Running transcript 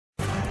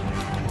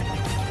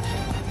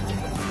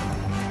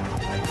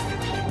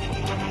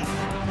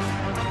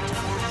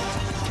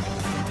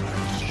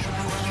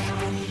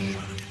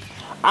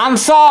And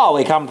so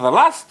we come to the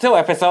last 2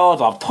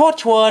 episodes of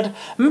Torchwood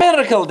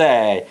Miracle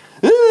Day.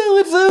 Oh,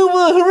 it's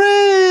over,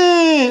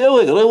 hooray! Oh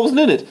my god, I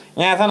wasn't in it.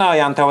 Yes, I know,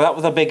 Ianto, that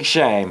was a big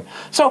shame.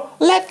 So,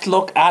 let's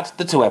look at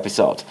the 2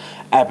 episodes.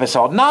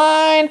 Episode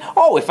 9,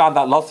 we found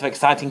out lots of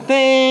exciting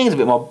things, a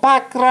bit more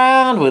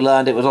background, we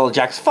learned it was all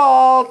Jack's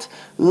fault.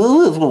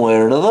 Ooh, one way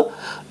or another.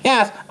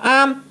 Yes,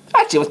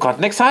 actually it was quite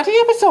an exciting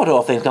episode,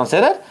 all things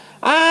considered.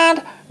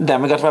 And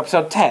then we got to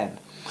episode 10.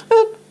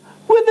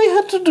 Where they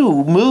had to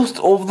do most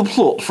of the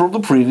plot from the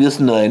previous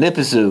 9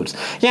 episodes.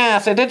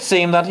 Yes, it did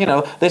seem that,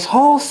 this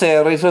whole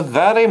series was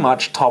very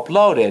much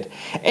top-loaded.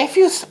 If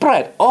you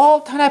spread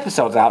all 10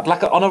 episodes out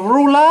like on a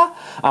ruler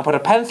and put a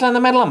pencil in the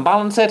middle and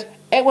balance it,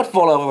 it would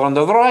fall over on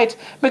the right,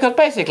 because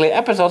basically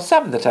episodes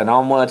 7 to 10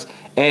 onwards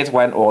is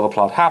when all the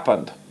plot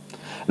happened.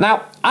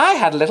 Now, I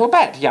had a little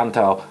bet,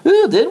 Ianto.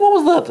 You did?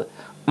 What was that?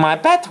 My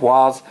bet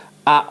was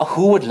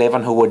who would live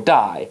and who would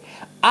die.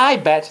 I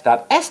bet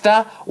that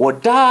Esther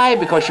would die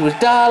because she was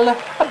dull,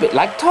 a bit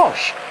like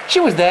Tosh. She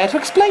was there to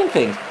explain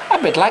things, a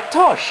bit like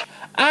Tosh.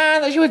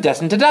 And that she was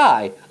destined to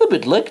die, a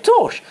bit like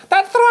Tosh.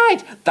 That's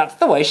right, that's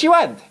the way she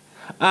went.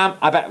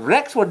 I bet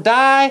Rex would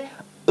die.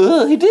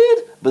 He did,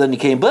 but then he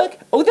came back.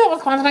 Oh, that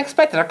was quite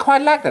unexpected. I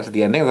quite liked that at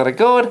the ending, very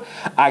good.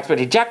 I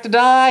expected Jack to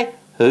die,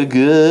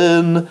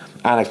 again. And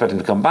I expected him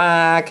to come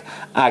back.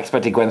 I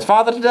expected Gwen's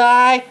father to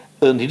die,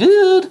 and he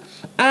did.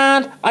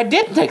 And I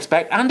didn't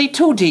expect Andy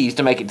 2Ds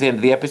to make it to the end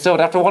of the episode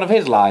after one of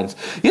his lines.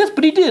 Yes,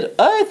 but he did.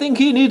 I think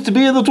he needs to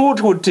be in the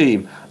Torchwood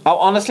team. Oh,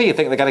 honestly, you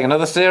think they're getting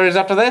another series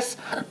after this?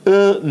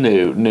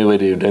 No, I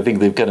don't. I think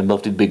they've kind of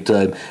muffed it big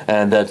time,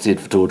 and that's it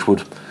for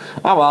Torchwood.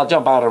 Oh, well,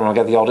 jump out of them and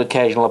get the odd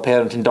occasional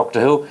appearance in Doctor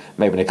Who,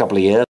 maybe in a couple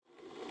of years.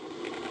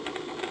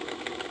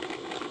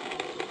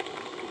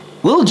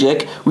 Well,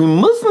 Jack, we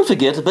mustn't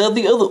forget about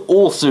the other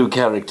also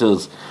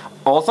characters.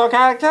 Also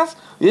characters?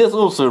 Yes,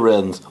 also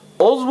Rans.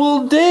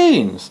 Oswald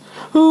Danes,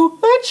 who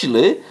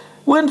actually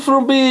went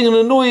from being an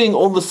annoying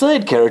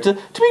on-the-side character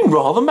to being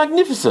rather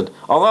magnificent.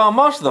 Although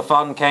most of the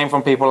fun came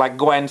from people like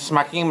Gwen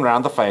smacking him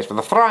around the face with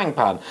a frying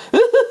pan.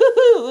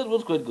 That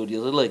was quite good,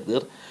 yes, I like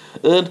that.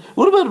 And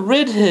what about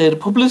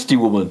red-haired publicity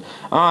woman?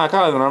 Oh, I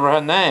can't even remember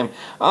her name.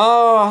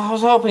 Oh, I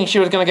was hoping she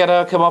was going to get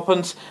her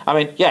comeuppance. I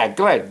mean, yeah,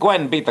 great,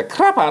 Gwen beat the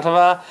crap out of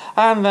her,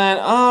 and then,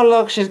 oh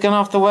look, she's going to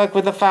have to work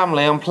with the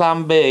family on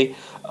Plan B.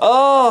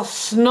 Oh,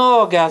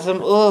 snorgasm.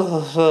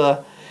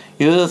 Oh,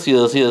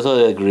 yes,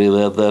 I agree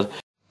about that.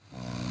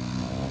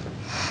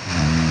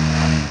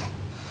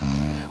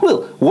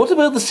 Well, what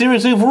about the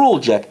series overall,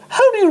 Jack?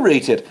 How do you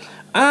rate it?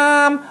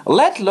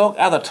 Let's look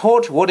at the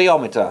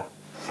Torchwoodiometer.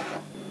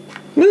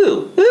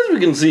 Well, as we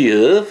can see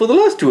here, for the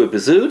last 2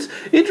 episodes,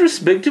 it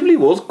respectively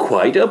was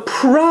quite a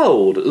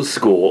proud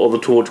score of the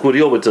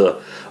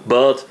Torchwoodiometer.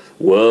 But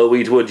were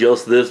we to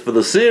adjust this for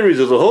the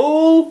series as a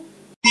whole?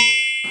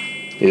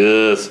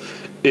 Yes,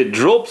 it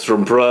drops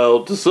from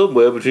proud to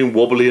somewhere between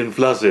wobbly and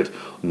flaccid.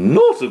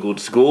 Not a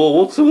good score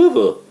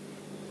whatsoever.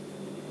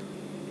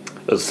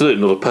 And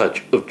certainly not a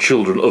patch of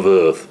Children of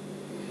Earth.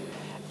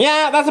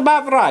 Yeah, that's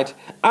about right.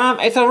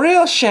 It's a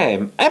real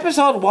shame.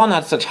 Episode 1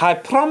 had such high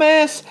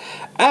promise.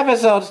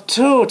 Episodes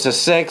 2 to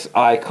 6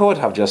 I could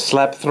have just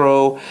slept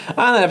through.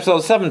 And then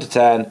episodes 7 to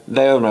 10,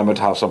 they remembered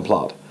to have some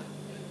plot.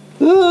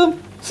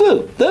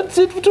 So, that's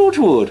it for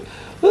Torchwood.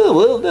 Oh,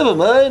 well, never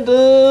mind.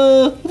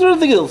 Is there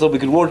anything else that we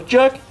could watch,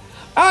 Jack?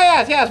 Oh,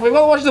 yes, we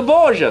will watch the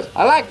Borgias.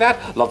 I like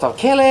that. Lots of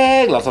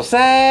killing, lots of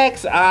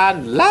sex,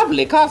 and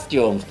lovely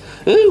costumes.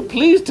 Oh,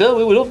 please tell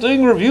me we're not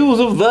doing reviews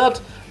of that.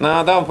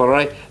 No, don't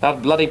worry.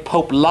 That bloody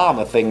Pope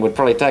Llama thing would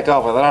probably take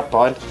over at that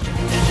point.